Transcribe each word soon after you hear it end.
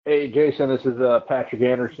Hey, Jason, this is Patrick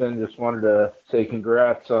Anderson. Just wanted to say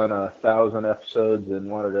congrats on 1,000 episodes and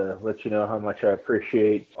wanted to let you know how much I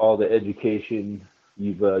appreciate all the education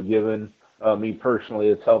you've given. Me personally,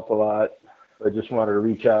 it's helped a lot. I just wanted to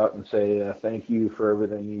reach out and say thank you for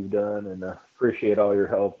everything you've done and appreciate all your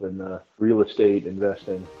help in real estate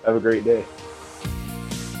investing. Have a great day.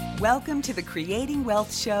 Welcome to the Creating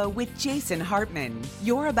Wealth Show with Jason Hartman.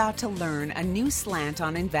 You're about to learn a new slant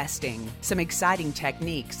on investing, some exciting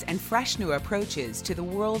techniques, and fresh new approaches to the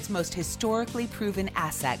world's most historically proven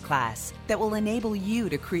asset class that will enable you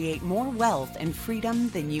to create more wealth and freedom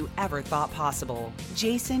than you ever thought possible.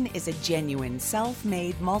 Jason is a genuine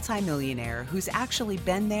self-made multimillionaire who's actually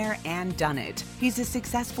been there and done it. He's a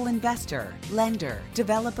successful investor, lender,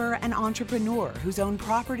 developer, and entrepreneur who's owned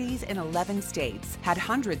properties in 11 states, had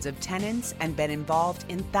hundreds of tenants, and been involved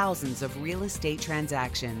in thousands of real estate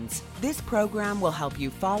transactions. This program will help you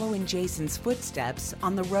follow in Jason's footsteps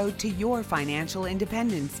on the road to your financial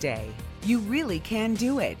independence day. You really can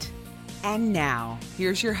do it. And now,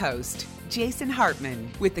 here's your host, Jason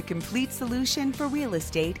Hartman, with the complete solution for real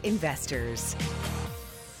estate investors.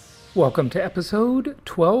 Welcome to episode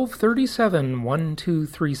 1237,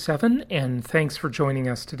 1237, and thanks for joining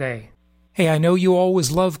us today. Hey, I know you always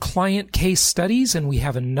love client case studies, and we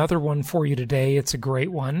have another one for you today. It's a great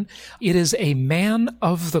one. It is a man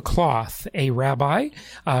of the cloth, a rabbi.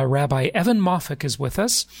 Rabbi Evan Moffic is with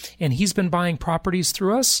us, and he's been buying properties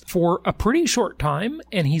through us for a pretty short time,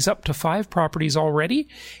 and he's up to 5 properties already.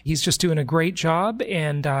 He's just doing a great job,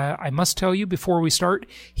 and I must tell you before we start,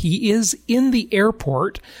 he is in the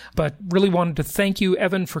airport, but really wanted to thank you,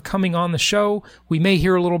 Evan, for coming on the show. We may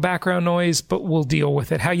hear a little background noise, but we'll deal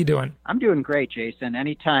with it. How you doing? I'm doing great, Jason.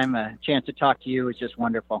 Anytime a chance to talk to you is just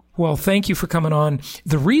wonderful. Well, thank you for coming on.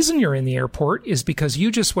 The reason you're in the airport is because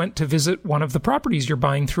you just went to visit one of the properties you're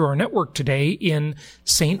buying through our network today in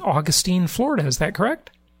St. Augustine, Florida. Is that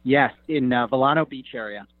correct? Yes, in Volano Beach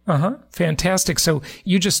area. Fantastic. So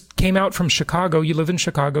you just came out from Chicago. You live in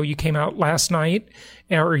Chicago. You came out last night,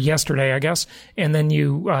 or yesterday, I guess, and then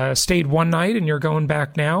you stayed one night and you're going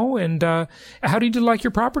back now. And how did you like your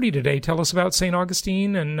property today? Tell us about St.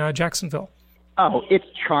 Augustine and Jacksonville. Oh, it's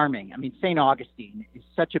charming. I mean, St. Augustine is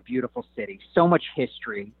such a beautiful city, so much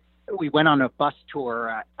history. We went on a bus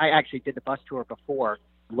tour. I actually did the bus tour before,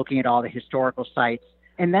 looking at all the historical sites.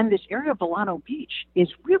 And then this area of Volano Beach is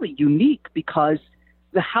really unique because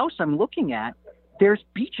the house I'm looking at, there's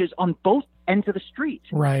beaches on both ends of the street.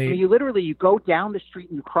 Right. I mean, you go down the street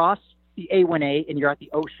and you cross the A1A and you're at the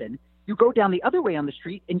ocean. You go down the other way on the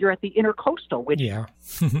street and you're at the Intercoastal, which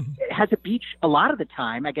has a beach a lot of the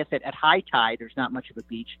time. I guess at high tide, there's not much of a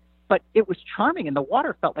beach. But it was charming, and the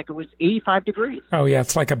water felt like it was 85 degrees. Oh, yeah,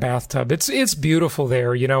 it's like a bathtub. It's beautiful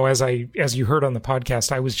there. You know, as you heard on the podcast,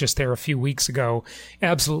 I was just there a few weeks ago.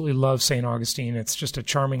 Absolutely love St. Augustine. It's just a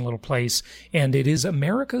charming little place, and it is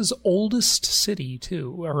America's oldest city,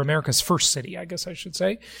 too, or America's first city, I guess I should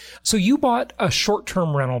say. So you bought a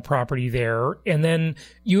short-term rental property there, and then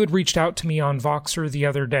you had reached out to me on Voxer the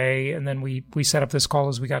other day, and then we set up this call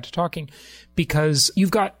as we got to talking, because you've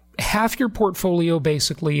got half your portfolio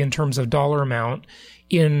basically in terms of dollar amount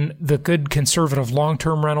in the good conservative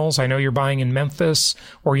long-term rentals. I know you're buying in Memphis,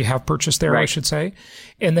 or you have purchased there, right, I should say.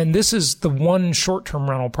 And then this is the one short-term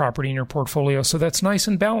rental property in your portfolio. So that's nice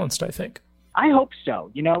and balanced, I think. I hope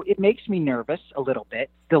so. You know, it makes me nervous a little bit.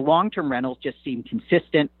 The long-term rentals just seem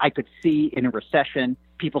consistent. I could see in a recession,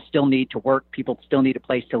 people still need to work. People still need a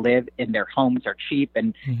place to live, and their homes are cheap.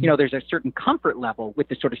 And, you know, there's a certain comfort level with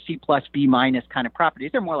the sort of C+, B- kind of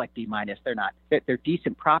properties. They're more like B-. They're not. They're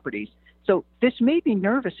decent properties. So this made me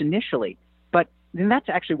nervous initially, but then that's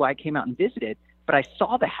actually why I came out and visited. But I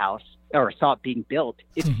saw the house, or saw it being built.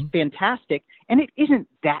 It's fantastic. And it isn't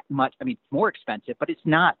that much. I mean, it's more expensive, but it's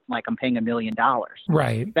not like I'm paying $1 million.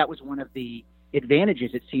 Right. That was one of the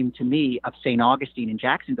advantages, it seemed to me, of St. Augustine and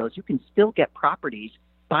Jacksonville, is you can still get properties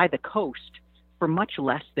by the coast for much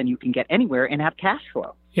less than you can get anywhere and have cash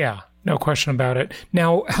flow. Yeah, no question about it.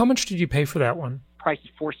 Now, how much did you pay for that one? Price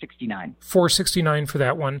is $469. $469 for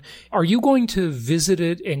that one. Are you going to visit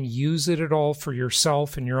it and use it at all for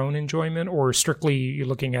yourself and your own enjoyment, or strictly you're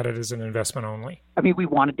looking at it as an investment only? I mean, we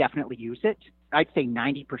want to definitely use it. I'd say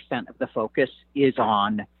 90% of the focus is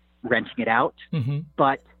on renting it out.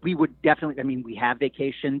 But we would definitely, I mean, we have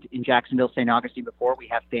vacationed in Jacksonville, St. Augustine before. We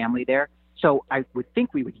have family there. So I would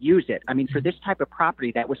think we would use it. I mean, for this type of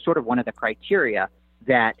property, that was sort of one of the criteria,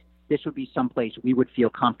 that this would be someplace we would feel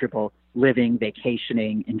comfortable living,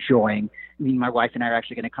 vacationing, enjoying. I mean, my wife and I are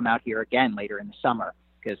actually going to come out here again later in the summer,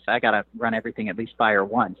 because I got to run everything at least by her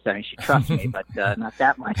once. I mean, she trusts me, but not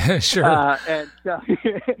that much. Sure. And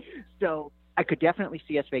so I could definitely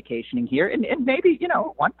see us vacationing here, and maybe,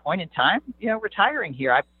 at one point in time, retiring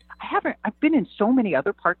here. I've been in so many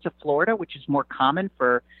other parts of Florida, which is more common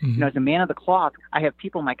for, as a man of the cloth. I have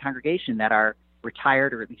people in my congregation that are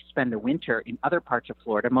retired or at least spend the winter in other parts of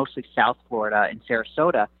Florida, mostly South Florida and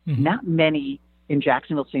Sarasota. Not many in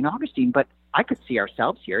Jacksonville, St. Augustine, but I could see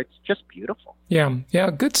ourselves here. It's just beautiful. Yeah.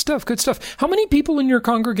 Good stuff. How many people in your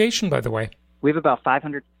congregation, by the way? We have about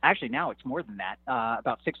 500. Actually, now it's more than that.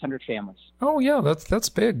 About 600 families. Oh, yeah, that's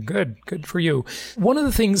big. Good for you. One of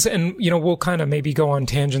the things, and we'll kind of maybe go on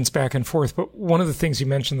tangents back and forth, but one of the things you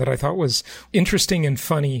mentioned that I thought was interesting and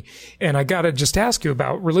funny, and I got to just ask you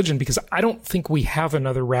about religion, because I don't think we have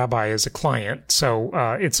another rabbi as a client. So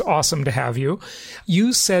it's awesome to have you.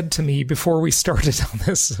 You said to me before we started on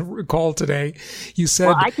this call today, you said,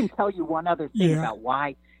 well, I can tell you one other thing about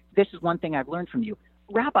why. This is one thing I've learned from you.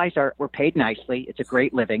 Rabbis we're paid nicely. It's a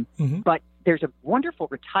great living, but there's a wonderful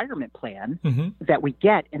retirement plan that we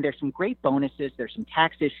get, and there's some great bonuses. There's some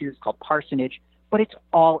tax issues called parsonage, but it's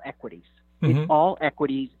all equities. It's all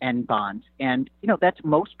equities and bonds. And, that's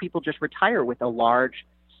most people just retire with a large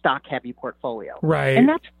stock-heavy portfolio. Right. And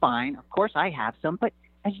that's fine. Of course, I have some, but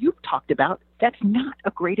as you've talked about, that's not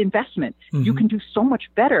a great investment. You can do so much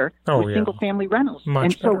better with single-family rentals.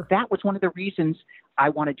 So that was one of the reasons I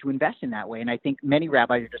wanted to invest in that way. And I think many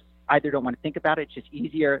rabbis are just either don't want to think about it. It's just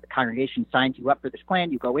easier. The congregation signs you up for this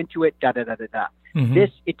plan. You go into it,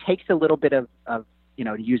 It takes a little bit of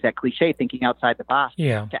to use that cliche, thinking outside the box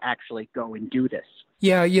to actually go and do this.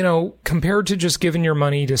 Yeah, compared to just giving your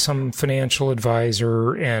money to some financial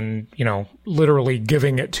advisor and, literally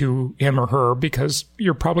giving it to him or her because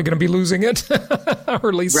you're probably going to be losing it, or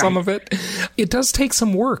at least some of it. It does take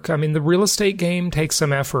some work. I mean, the real estate game takes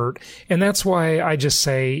some effort. And that's why I just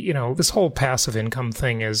say, this whole passive income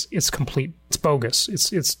thing it's complete. It's bogus.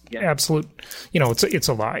 It's absolute, it's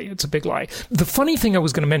a lie. It's a big lie. The funny thing I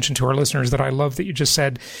was going to mention to our listeners that I love that you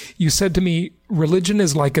said to me, religion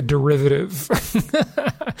is like a derivative.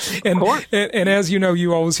 and as you know,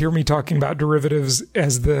 you always hear me talking about derivatives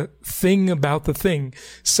as the thing about the thing.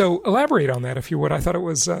 So elaborate on that if you would. I thought it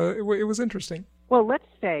was interesting. Well, let's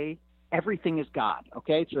say everything is God,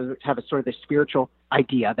 okay? So have a sort of this spiritual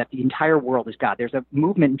idea that the entire world is God. There's a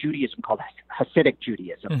movement in Judaism called Hasidic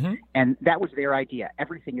Judaism, and that was their idea.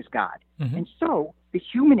 Everything is God. And so the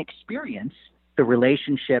human experience, the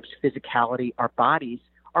relationships, physicality, our bodies,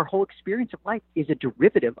 our whole experience of life is a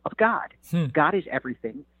derivative of God. God is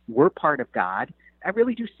everything. We're part of God. I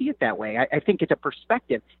really do see it that way. I think it's a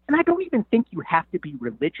perspective. And I don't even think you have to be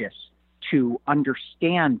religious to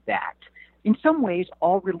understand that. In some ways,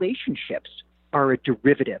 all relationships are a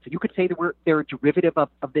derivative. You could say that they're a derivative of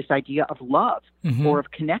this idea of love or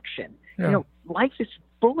of connection. Yeah. Life is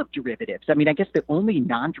full of derivatives. I mean, I guess the only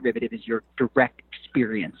non-derivative is your direct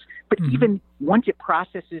experience. But even once it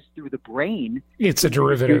processes through the brain, it's a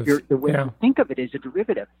derivative. The way you think of it is a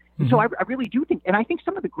derivative. And so I really do think, and I think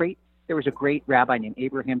there was a great rabbi named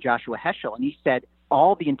Abraham Joshua Heschel, and he said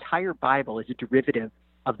the entire Bible is a derivative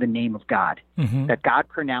of the name of God, that God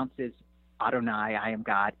pronounces Adonai, I am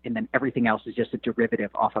God, and then everything else is just a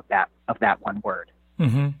derivative off of that one word.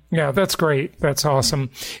 Yeah, that's great. That's awesome.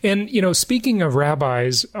 And, speaking of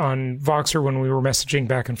rabbis on Voxer, when we were messaging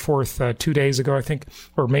back and forth 2 days ago, I think,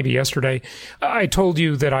 or maybe yesterday, I told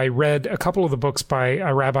you that I read a couple of the books by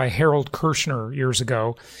Rabbi Harold Kirshner years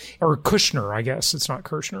ago, or Kushner, I guess. It's not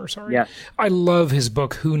Kirshner, sorry. Yeah. I love his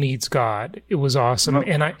book, Who Needs God? It was awesome.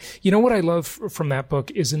 And what I love from that book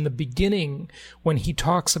is in the beginning when he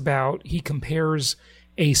compares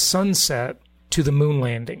a sunset to the moon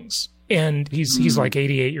landings. And he's like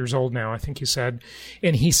 88 years old now, I think you said.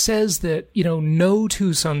 And he says that, no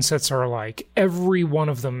two sunsets are alike. Every one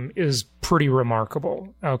of them is pretty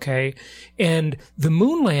remarkable, okay? And the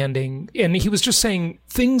moon landing, and he was just saying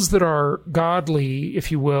things that are godly,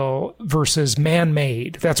 if you will, versus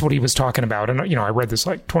man-made. That's what he was talking about. And, I read this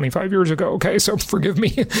like 25 years ago, okay? So forgive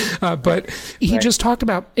me. But he just talked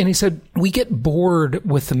about, and he said, we get bored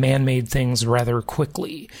with the man-made things rather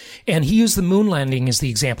quickly. And he used the moon landing as the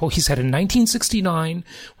example. He said in 1969,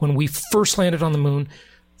 when we first landed on the moon,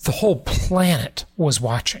 the whole planet was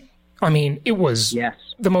watching. I mean, it was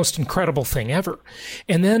the most incredible thing ever.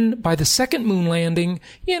 And then by the second moon landing,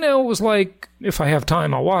 it was like, if I have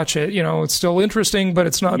time, I'll watch it. It's still interesting, but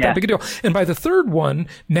it's not that big a deal. And by the third one,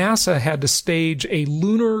 NASA had to stage a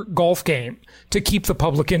lunar golf game to keep the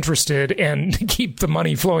public interested and to keep the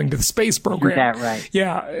money flowing to the space program. Is that right?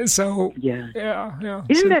 Yeah. So, yeah.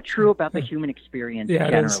 Isn't that true about the human experience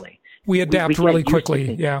generally? We adapt really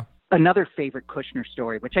quickly. Yeah. Another favorite Kushner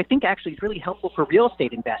story, which I think actually is really helpful for real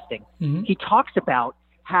estate investing. He talks about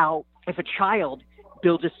how if a child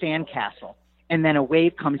builds a sandcastle and then a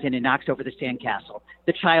wave comes in and knocks over the sandcastle.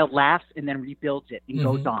 The child laughs and then rebuilds it and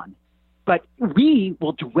goes on. But we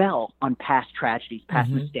will dwell on past tragedies, past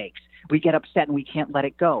mistakes. We get upset and we can't let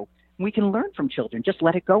it go. We can learn from children. Just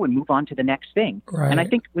let it go and move on to the next thing. Right. And I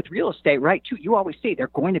think with real estate, right, too, you always say there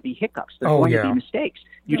are going to be hiccups. There are going to be mistakes.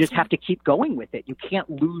 You just have to keep going with it. You can't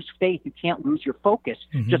lose faith. You can't lose your focus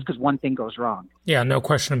just because one thing goes wrong. Yeah, no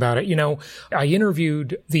question about it. You know, I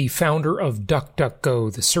interviewed the founder of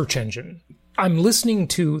DuckDuckGo, the search engine. I'm listening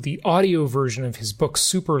to the audio version of his book,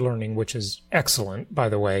 Super Learning, which is excellent, by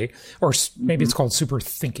the way, or maybe it's called Super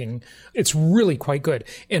Thinking. It's really quite good.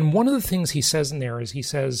 And one of the things he says in there is he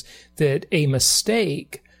says that a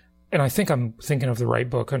mistake, and I think I'm thinking of the right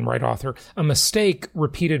book and right author, a mistake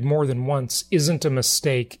repeated more than once isn't a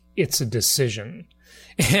mistake, it's a decision.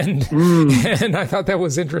 And I thought that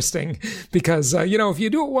was interesting because, you know, if you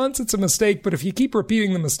do it once, it's a mistake. But if you keep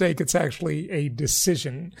repeating the mistake, it's actually a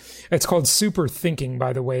decision. It's called Super Thinking,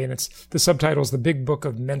 by the way. And it's the subtitle's The Big Book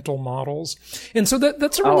of Mental Models. And so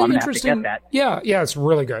that's a really interesting. Have to get that. Yeah, it's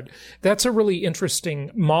really good. That's a really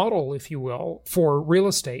interesting model, if you will, for real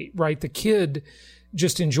estate, right? The kid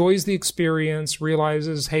just enjoys the experience,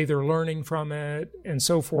 realizes, hey, they're learning from it, and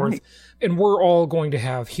so forth. Right. And we're all going to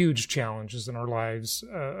have huge challenges in our lives.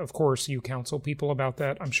 Of course, you counsel people about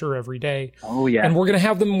that, I'm sure, every day. Oh, yeah. And we're going to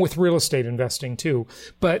have them with real estate investing, too.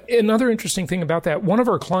 But another interesting thing about that, one of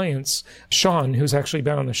our clients, Sean, who's actually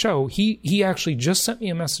been on the show, he actually just sent me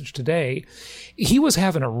a message today. He was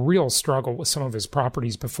having a real struggle with some of his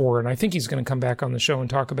properties before, and I think he's going to come back on the show and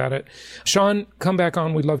talk about it. Sean, come back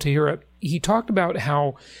on. We'd love to hear it. He talked about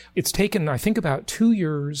how it's taken, I think, about 2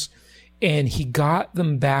 years, and he got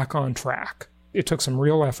them back on track. It took some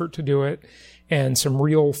real effort to do it and some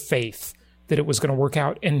real faith that it was going to work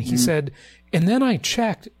out. And he said, and then I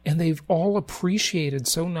checked, and they've all appreciated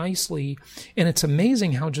so nicely. And it's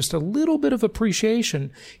amazing how just a little bit of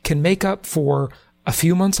appreciation can make up for a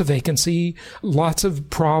few months of vacancy, lots of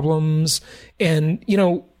problems. And, you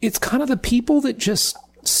know, it's kind of the people that just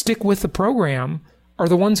stick with the program are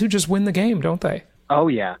the ones who just win the game, don't they? Oh,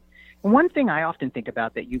 yeah. One thing I often think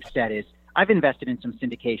about that you've said is I've invested in some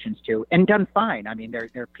syndications, too, and done fine. I mean,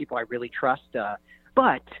 they're people I really trust,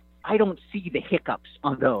 but I don't see the hiccups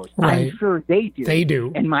on those. Right. I'm sure they do. They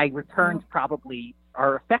do. And my returns probably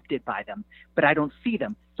are affected by them, but I don't see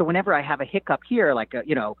them. So whenever I have a hiccup here, like,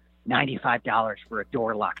 $95 for a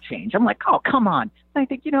door lock change, I'm like, oh, come on. And I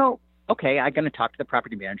think, okay, I'm going to talk to the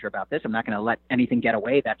property manager about this. I'm not going to let anything get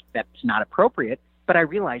away that's not appropriate. But I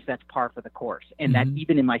realize that's par for the course, and that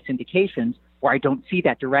even in my syndications where I don't see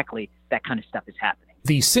that directly, that kind of stuff is happening.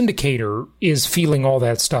 The syndicator is feeling all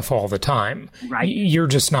that stuff all the time. Right. You're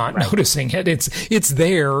just not noticing it. It's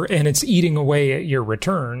there, and it's eating away at your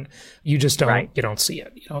return. You just don't you don't see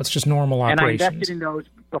it. It's just normal operations. And I invested in those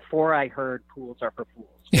before I heard pools are for fools.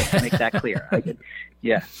 Just to make that clear.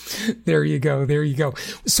 Yeah. There you go.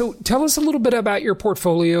 So tell us a little bit about your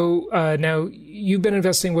portfolio. Now, you've been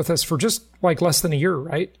investing with us for just like less than a year,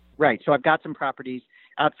 right? Right. So I've got some properties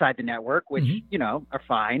outside the network, which, are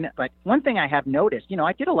fine. But one thing I have noticed,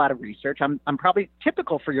 I did a lot of research. I'm probably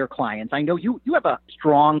typical for your clients. I know you have a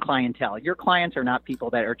strong clientele. Your clients are not people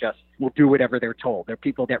that are just will do whatever they're told. They're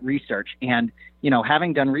people that research. And,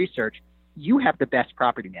 having done research, you have the best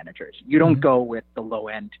property managers. You don't go with the low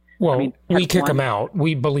end. Well, we kick them out.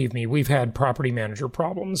 Believe me, we've had property manager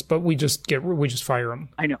problems, but we just fire them.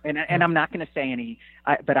 I know. And I'm not going to say any,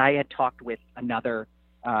 but I had talked with another,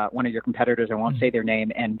 one of your competitors, I won't say their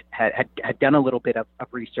name, and had done a little bit of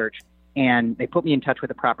research, and they put me in touch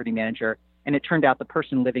with a property manager, and it turned out the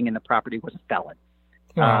person living in the property was a felon.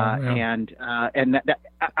 And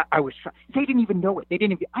I was, they didn't even know it. They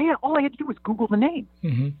didn't even, all I had to do was Google the name. I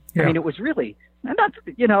mean, it was really, not,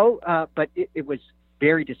 but it was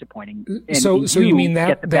very disappointing. And so you mean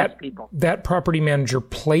that property manager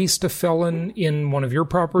placed a felon in one of your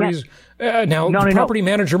properties? Yes. The property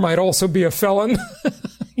manager might also be a felon.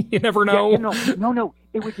 You never know. No.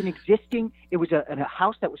 It was a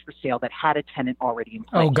house that was for sale that had a tenant already in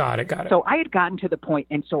place. Oh, got it. So I had gotten to the point,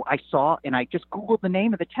 and so I saw, and I just Googled the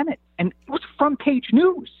name of the tenant, and it was front page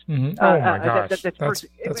news. Oh my gosh,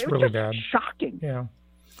 that's really bad. Shocking. Yeah,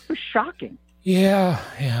 it was shocking.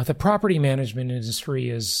 Yeah. The property management industry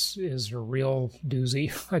is a real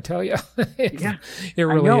doozy, I tell you. It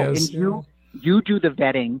really is. And you do the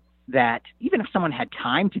vetting that even if someone had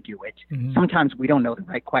time to do it, sometimes we don't know the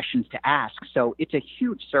right questions to ask. So it's a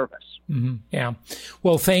huge service. Yeah.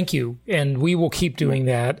 Well, thank you. And we will keep doing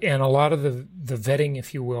that. And a lot of the vetting,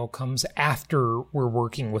 if you will, comes after we're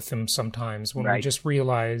working with them sometimes when we just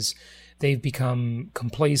realize they've become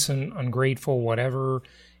complacent, ungrateful, whatever.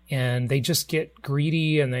 and they just get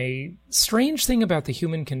greedy. And strange thing about the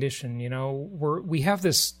human condition, we have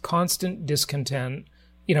this constant discontent.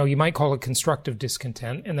 You might call it constructive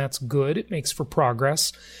discontent, and that's good. It makes for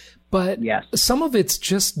progress. But yes, some of it's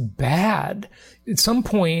just bad. At some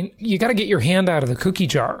point, you got to get your hand out of the cookie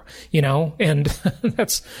jar, and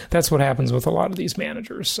that's what happens with a lot of these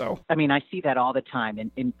managers. So, I mean, I see that all the time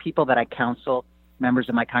in people that I counsel, members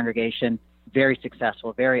of my congregation, very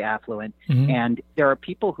successful, very affluent. Mm-hmm. And there are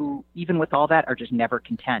people who, even with all that, are just never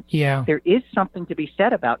content. Yeah. There is something to be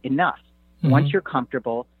said about enough. Mm-hmm. Once you're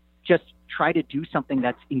comfortable, just try to do something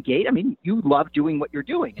that's engaged. I mean, you love doing what you're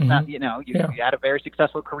doing. It's mm-hmm. not, you had a very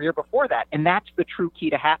successful career before that. And that's the true key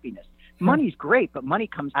to happiness. Mm-hmm. Money's great, but money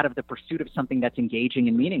comes out of the pursuit of something that's engaging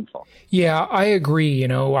and meaningful. Yeah, I agree.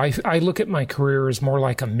 I look at my career as more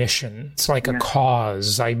like a mission. It's like a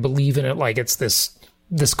cause. I believe in it like it's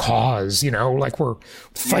this cause, like we're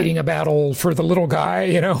fighting a battle for the little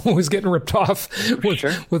guy, who's getting ripped off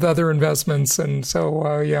with other investments. And so,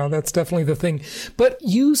 that's definitely the thing. But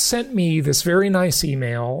you sent me this very nice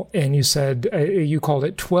email, and you said, you called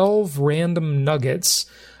it 12 random nuggets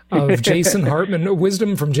of Jason Hartman,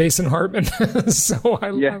 wisdom from Jason Hartman. So I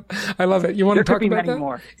love it. You want to talk about that?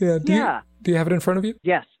 More. Yeah. Do you have it in front of you?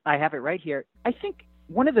 Yes, I have it right here. I think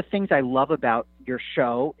one of the things I love about your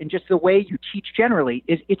show and just the way you teach generally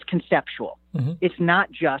is it's conceptual. Mm-hmm. It's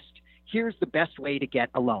not just, here's the best way to get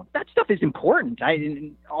a loan. That stuff is important.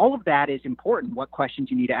 All of that is important. What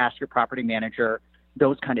questions you need to ask your property manager,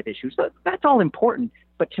 those kind of issues. That's all important.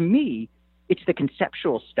 But to me, it's the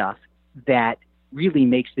conceptual stuff that really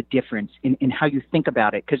makes the difference in how you think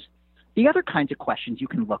about it. Because the other kinds of questions you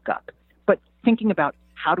can look up. But thinking about,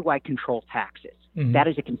 how do I control taxes? Mm-hmm. That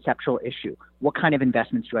is a conceptual issue. What kind of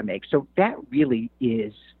investments do I make? So that really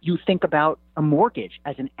is, you think about a mortgage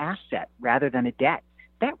as an asset rather than a debt.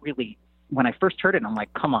 That really, when I first heard it, I'm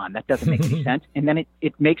like, come on, that doesn't make any sense. And then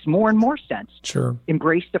it makes more and more sense. Sure.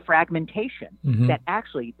 Embrace the fragmentation. Mm-hmm. That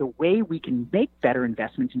actually the way we can make better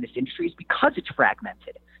investments in this industry is because it's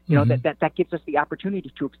fragmented. Mm-hmm. That gives us the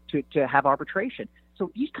opportunity to have arbitration.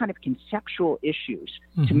 So these kind of conceptual issues,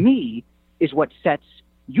 mm-hmm. to me, is what sets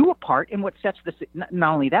you apart, and what sets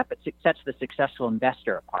not only that, but sets the successful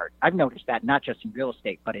investor apart. I've noticed that not just in real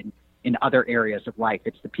estate, but in other areas of life.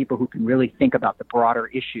 It's the people who can really think about the broader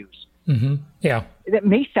issues. Mm-hmm. Yeah. That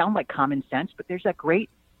may sound like common sense, but there's that great,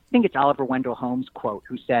 I think it's Oliver Wendell Holmes quote,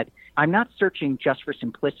 who said, I'm not searching just for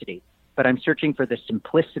simplicity, but I'm searching for the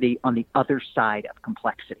simplicity on the other side of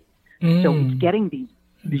complexity. So it's getting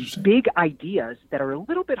these big ideas that are a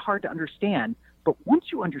little bit hard to understand, but once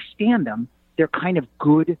you understand them, they're kind of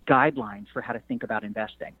good guidelines for how to think about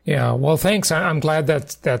investing. Yeah, well, thanks. I'm glad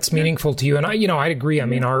that's meaningful to you. And I agree. I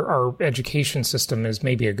mean, our education system is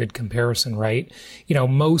maybe a good comparison, right?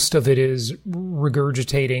 Most of it is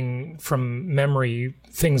regurgitating from memory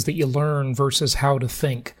things that you learn versus how to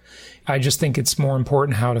think. I just think it's more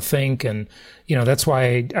important how to think. And, that's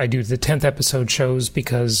why I do the 10th episode shows,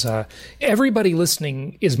 because everybody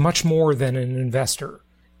listening is much more than an investor.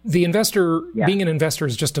 The investor, being an investor,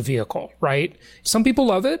 is just a vehicle, right? Some people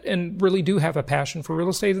love it and really do have a passion for real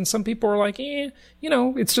estate. And some people are like,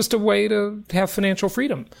 it's just a way to have financial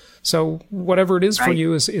freedom. So whatever it is for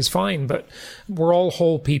you is fine, but we're all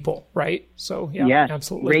whole people, right? So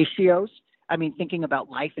absolutely. Ratios. I mean, thinking about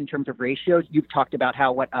life in terms of ratios, you've talked about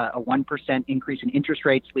how a 1% increase in interest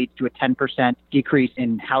rates leads to a 10% decrease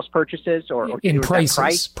in house purchases or in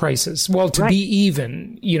prices. Well, to be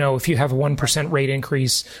even, if you have a 1% rate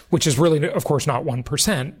increase, which is really, of course, not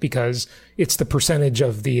 1%, because it's the percentage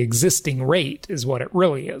of the existing rate is what it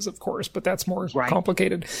really is, of course, but that's more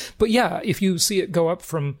complicated. But if you see it go up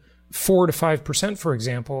from 4 to 5%, for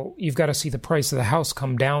example, you've got to see the price of the house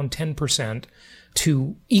come down 10%.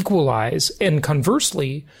 To equalize. And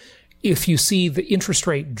conversely, if you see the interest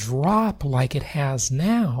rate drop like it has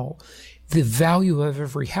now, the value of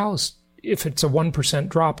every house, if it's a 1%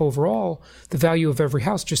 drop overall, the value of every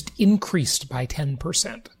house just increased by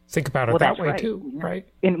 10%. Think about it that way too, right?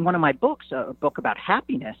 In one of my books, a book about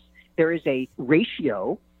happiness, there is a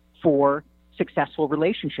ratio for successful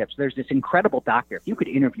relationships. There's this incredible doctor. If you could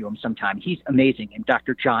interview him sometime, he's amazing. And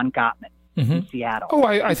Dr. John Gottman. In Seattle. Oh,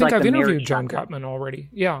 I think I've interviewed John Gottman already.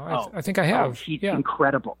 Yeah, I think I have. He's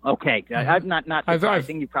incredible. Okay. I'm not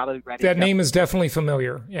surprising. You probably read it. That name is definitely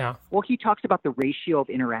familiar. Yeah. Well, he talks about the ratio of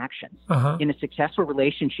interactions. In a successful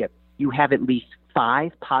relationship, you have at least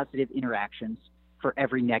 5 positive interactions for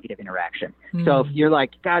every negative interaction. So if you're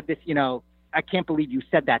like, God, this, I can't believe you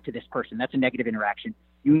said that to this person. That's a negative interaction.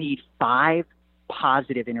 You need 5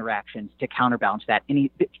 positive interactions to counterbalance that. And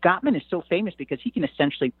Gottman is so famous because he can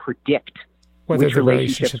essentially predict whether which the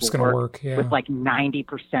relationships relationship's will going to work work. Yeah. with like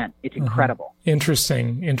 90%. It's incredible.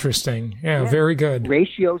 Interesting. Yeah, very good.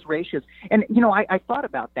 Ratios. And, I thought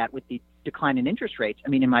about that with the decline in interest rates. I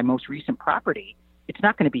mean, in my most recent property, it's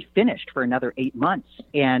not going to be finished for another 8 months.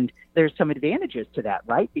 And there's some advantages to that,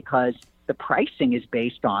 right? Because the pricing is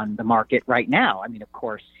based on the market right now. I mean, of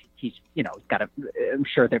course, he's got to, I'm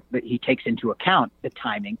sure that he takes into account the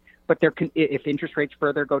timing. But if interest rates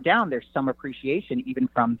further go down, there's some appreciation even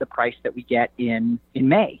from the price that we get in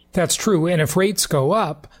May. That's true. And if rates go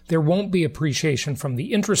up, there won't be appreciation from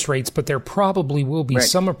the interest rates, but there probably will be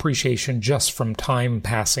some appreciation just from time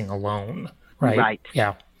passing alone. Right.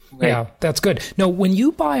 Yeah. Right. Yeah, that's good. Now, when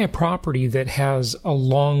you buy a property that has a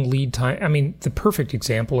long lead time, I mean, the perfect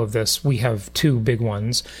example of this, we have two big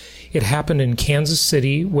ones. It happened in Kansas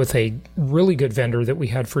City with a really good vendor that we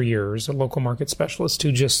had for years, a local market specialist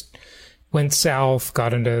who just went south,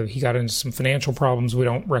 he got into some financial problems. We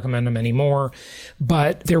don't recommend him anymore.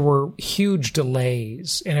 But there were huge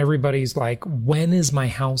delays, and everybody's like, when is my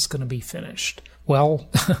house going to be finished? Well,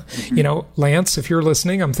 Lance, if you're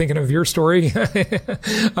listening, I'm thinking of your story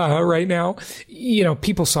right now.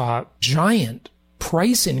 People saw giant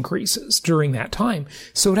price increases during that time.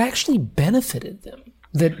 So it actually benefited them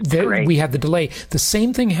that we had the delay. The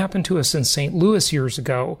same thing happened to us in St. Louis years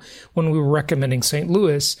ago when we were recommending St.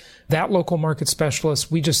 Louis. That local market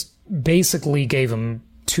specialist, we just basically gave him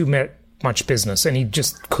too much business, and he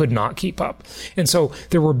just could not keep up. And so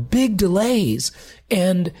there were big delays,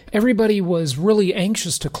 and everybody was really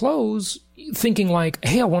anxious to close, thinking like,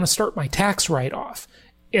 hey, I want to start my tax write-off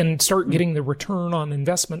and start getting the return on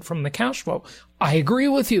investment from the cash flow. I agree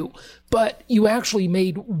with you, but you actually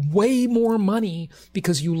made way more money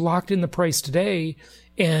because you locked in the price today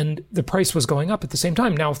and the price was going up at the same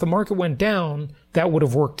time. Now, if the market went down, that would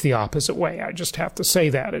have worked the opposite way. I just have to say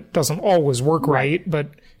that. It doesn't always work right, but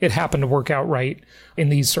it happened to work out right in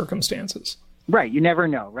these circumstances. Right. You never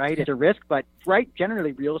know, right? It's a risk, but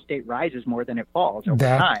generally real estate rises more than it falls over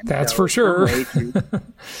time. That's for sure.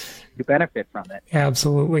 You benefit from it.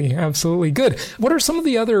 Absolutely. Good. What are some of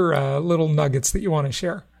the other little nuggets that you want to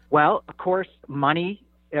share? Well, of course, money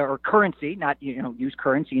or currency, not, use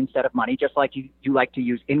currency instead of money, just like you like to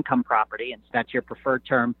use income property, and that's your preferred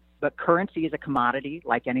term. But currency is a commodity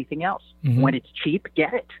like anything else. Mm-hmm. When it's cheap,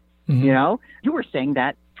 get it. Mm-hmm. You were saying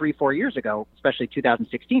that 3-4 years ago, especially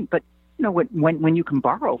 2016. But, when you can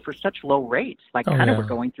borrow for such low rates, like we're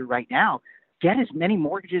going through right now, get as many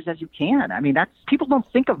mortgages as you can. I mean, people don't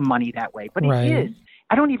think of money that way, but it is.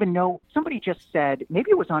 I don't even know. Somebody just said,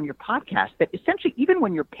 maybe it was on your podcast, that essentially even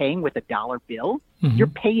when you're paying with a dollar bill, you're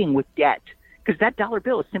paying with debt, because that dollar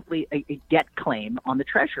bill is simply a debt claim on the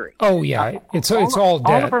Treasury. Oh, yeah. It's all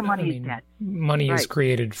debt. All of our money is debt. Money is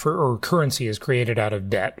created or currency is created out of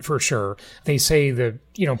debt, for sure. They say that,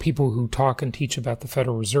 people who talk and teach about the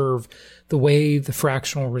Federal Reserve, the way the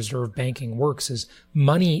fractional reserve banking works is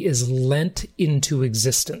money is lent into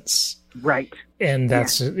existence. Right. And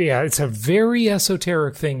that's, it's a very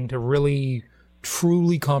esoteric thing to really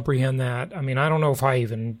truly comprehend that. I mean, I don't know if I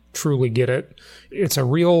even truly get it. It's a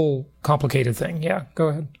real complicated thing. Yeah, go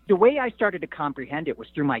ahead. The way I started to comprehend it was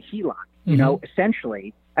through my HELOC.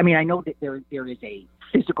 Essentially, I mean, I know that there is a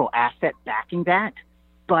physical asset backing that,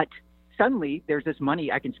 but suddenly there's this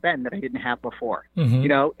money I can spend that I didn't have before, and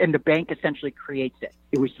the bank essentially creates it.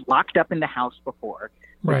 It was locked up in the house before,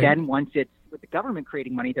 but then once it's with the government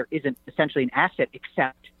creating money, there isn't essentially an asset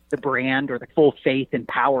except the brand or the full faith and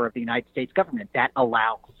power of the United States government that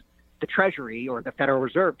allows the Treasury or the Federal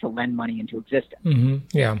Reserve to lend money into existence. Mm-hmm.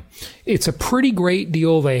 Yeah. It's a pretty great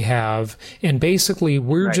deal they have. And basically,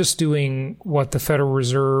 we're just doing what the Federal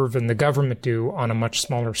Reserve and the government do on a much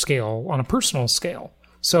smaller scale, on a personal scale.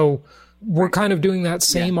 So we're kind of doing that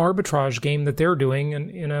same arbitrage game that they're doing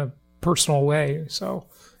in a personal way. So,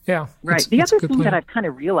 yeah. Right. The other thing that I've kind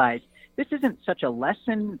of realized, this isn't such a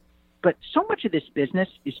lesson, but so much of this business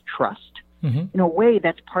is trust. Mm-hmm. In a way,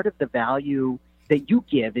 that's part of the value that you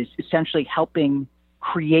give, is essentially helping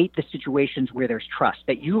create the situations where there's trust,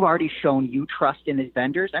 that you've already shown you trust in these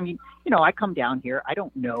vendors. I mean, I come down here, I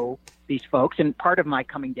don't know these folks, and part of my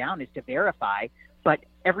coming down is to verify, but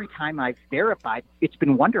every time I've verified, it's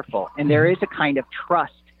been wonderful. And there is a kind of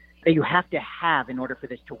trust that you have to have in order for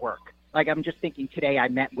this to work. Like, I'm just thinking today, I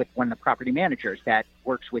met with one of the property managers that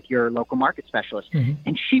works with your local market specialist,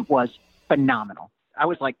 and she was phenomenal. I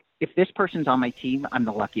was like, if this person's on my team, I'm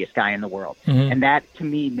the luckiest guy in the world. And that, to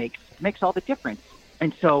me, makes all the difference.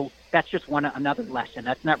 And so that's just another lesson.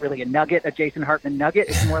 That's not really a nugget, a Jason Hartman nugget.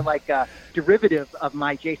 It's more like a derivative of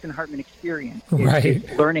my Jason Hartman experience.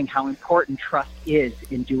 Is learning how important trust is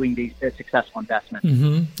in doing these successful investments.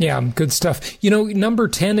 Mm-hmm. Yeah, good stuff. Number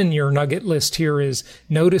 10 in your nugget list here is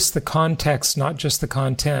notice the context, not just the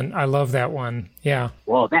content. I love that one. Yeah.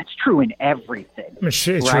 Well, that's true in everything. It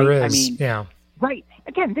sure is. Yeah. Right.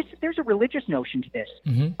 Again, there's a religious notion to this.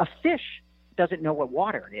 Mm-hmm. A fish doesn't know what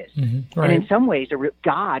water is. Mm-hmm. Right. And in some ways,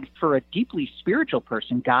 God, for a deeply spiritual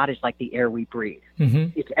person, God is like the air we breathe.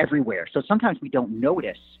 Mm-hmm. It's everywhere. So sometimes we don't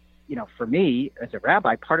notice. For me, as a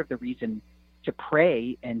rabbi, part of the reason to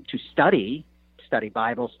pray and to study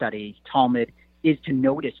Bible, study Talmud, is to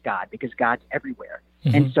notice God, because God's everywhere.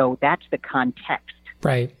 Mm-hmm. And so that's the context.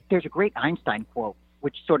 Right. There's a great Einstein quote,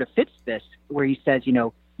 which sort of fits this, where he says,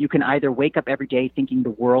 you can either wake up every day thinking the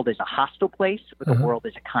world is a hostile place or the world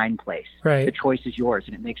is a kind place. Right. The choice is yours,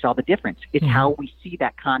 and it makes all the difference. It's how we see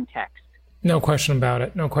that context. No question about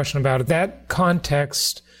it. That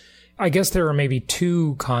context, I guess there are maybe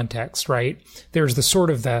two contexts, right? There's the sort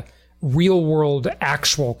of the real world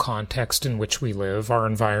actual context in which we live, our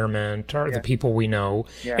environment, the people we know.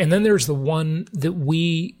 Yeah. And then there's the one that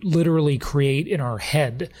we literally create in our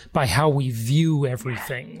head by how we view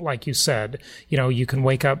everything. Like you said, you can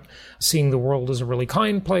wake up seeing the world as a really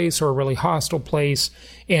kind place or a really hostile place.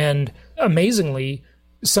 And amazingly,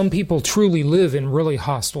 some people truly live in really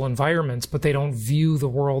hostile environments, but they don't view the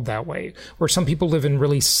world that way. Or some people live in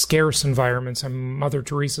really scarce environments. Mother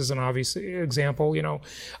Teresa's an obvious example.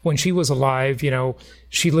 When she was alive,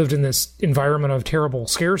 she lived in this environment of terrible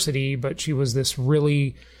scarcity, but she was this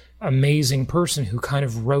really amazing person who kind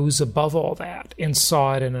of rose above all that and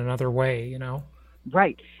saw it in another way,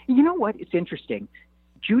 Right. You know what? It's interesting.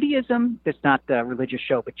 Judaism, that's not the religious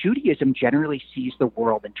show, but Judaism generally sees the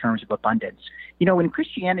world in terms of abundance. In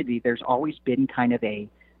Christianity, there's always been kind of a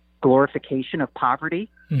glorification of poverty.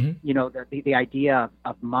 Mm-hmm. The idea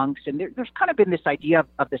of monks, and there's kind of been this idea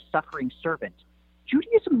of the suffering servant.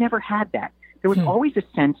 Judaism never had that. There was always a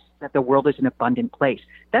sense that the world is an abundant place.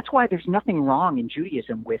 That's why there's nothing wrong in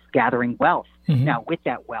Judaism with gathering wealth. Mm-hmm. Now, with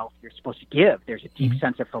that wealth, you're supposed to give. There's a deep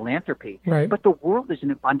sense of philanthropy. Right. But the world is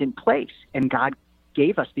an abundant place, and God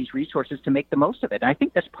gave us these resources to make the most of it. And I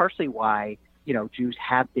think that's partially why, Jews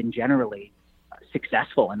have been generally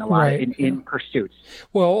successful in a lot in pursuits.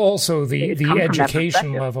 Well, also the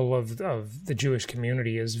education level of the Jewish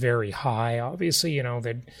community is very high. Obviously,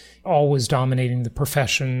 they're always dominating the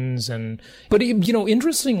professions, but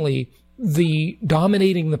interestingly, the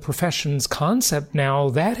dominating the professions concept now,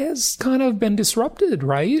 that has kind of been disrupted,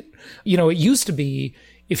 right? It used to be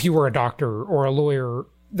if you were a doctor or a lawyer,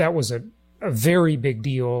 that was a very big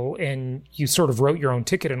deal, and you sort of wrote your own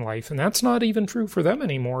ticket in life, and that's not even true for them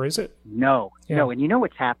anymore, is it? No. And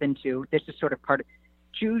what's happened too? This is sort of part of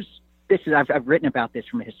Jews. I've written about this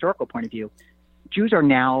from a historical point of view. Jews are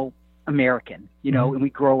now American, and we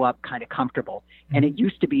grow up kind of comfortable. Mm-hmm. And it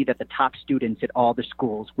used to be that the top students at all the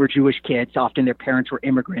schools were Jewish kids. Often their parents were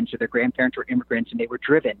immigrants or their grandparents were immigrants, and they were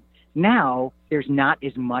driven. Now there's not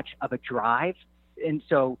as much of a drive, and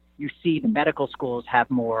so you see the medical schools have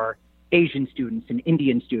more Asian students and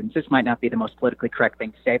Indian students. This might not be the most politically correct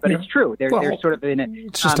thing to say, but it's true. There's sort of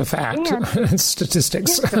it's just a fact. It's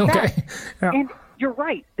statistics. It's a fact. Yeah. And you're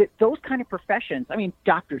right that those kind of professions,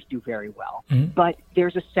 doctors do very well, but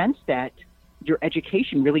there's a sense that your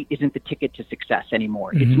education really isn't the ticket to success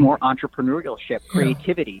anymore. Mm-hmm. It's more entrepreneurship,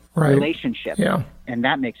 creativity, relationship, and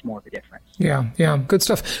that makes more of a difference. Yeah, good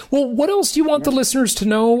stuff. Well, what else do you want the listeners to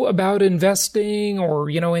know about investing, or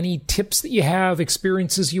any tips that you have,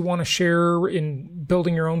 experiences you want to share in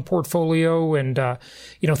building your own portfolio? And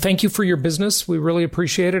thank you for your business. We really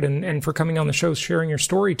appreciate it, and for coming on the show, sharing your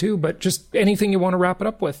story too. But just anything you want to wrap it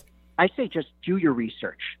up with. I say just do your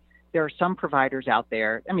research. There are some providers out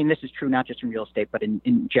there, this is true not just in real estate, but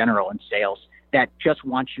in general in sales, that just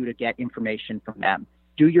want you to get information from them.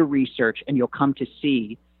 Do your research, and you'll come to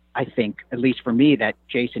see, I think, at least for me, that,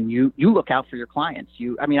 Jason, you look out for your clients.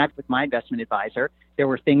 With my investment advisor, there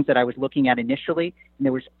were things that I was looking at initially, and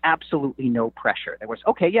there was absolutely no pressure. There was,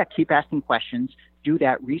 keep asking questions, do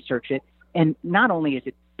that, research it. And not only is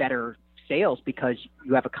it better sales because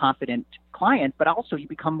you have a confident client, but also you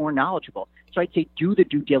become more knowledgeable. So I'd say do the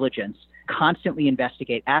due diligence, constantly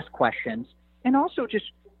investigate, ask questions, and also just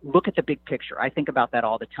look at the big picture. I think about that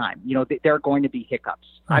all the time. There are going to be hiccups.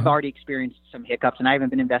 Uh-huh. I've already experienced some hiccups, and I haven't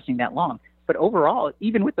been investing that long. But overall,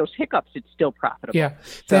 even with those hiccups, it's still profitable. Yeah,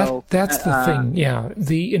 that's the thing. Yeah,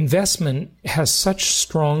 the investment has such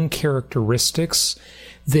strong characteristics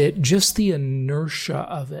that just the inertia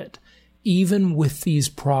of it even with these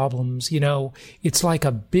problems, it's like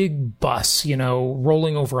a big bus,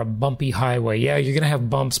 rolling over a bumpy highway. Yeah, you're going to have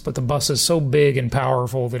bumps, but the bus is so big and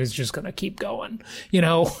powerful that it's just going to keep going,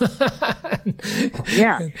 Yeah.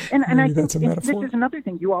 And I think that's a metaphor. This is another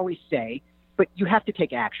thing you always say, but you have to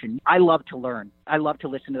take action. I love to learn. I love to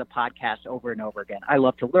listen to the podcast over and over again. I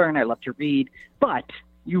love to learn. I love to read, but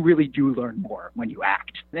you really do learn more when you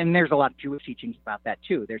act. And there's a lot of Jewish teachings about that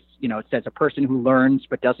too. There's, it says a person who learns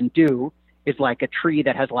but doesn't do is like a tree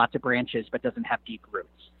that has lots of branches but doesn't have deep roots.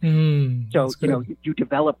 So, you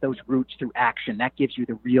develop those roots through action. That gives you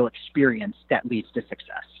the real experience that leads to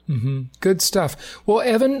success. Mm-hmm. Good stuff. Well,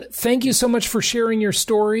 Evan, thank you so much for sharing your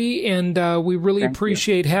story. And we really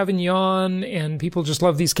appreciate having you on. And people just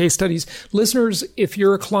love these case studies. Listeners, if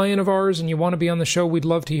you're a client of ours and you want to be on the show, we'd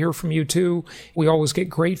love to hear from you too. We always get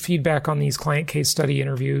great feedback on these client case study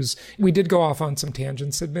interviews. We did go off on some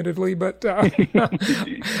tangents, admittedly, but I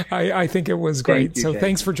think it was great. Thank you, Jay.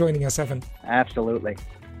 Thanks for joining us, Evan. Absolutely.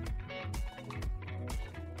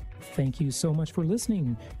 Thank you so much for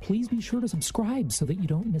listening. Please be sure to subscribe so that you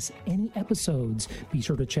don't miss any episodes. Be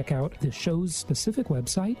sure to check out the show's specific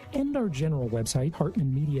website and our general website,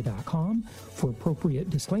 hartmanmedia.com, for appropriate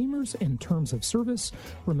disclaimers and terms of service.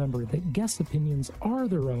 Remember that guest opinions are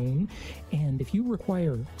their own, and if you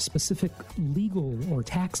require specific legal or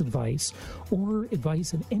tax advice or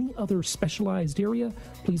advice in any other specialized area,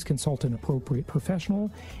 please consult an appropriate professional.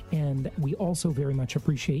 And we also very much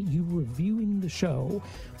appreciate you reviewing the show.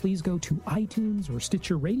 Please go to iTunes or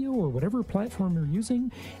Stitcher Radio or whatever platform you're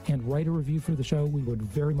using and write a review for the show. We would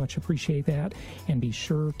very much appreciate that. And be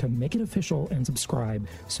sure to make it official and subscribe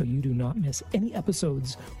so you do not miss any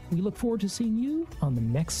episodes. We look forward to seeing you on the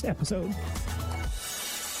next episode.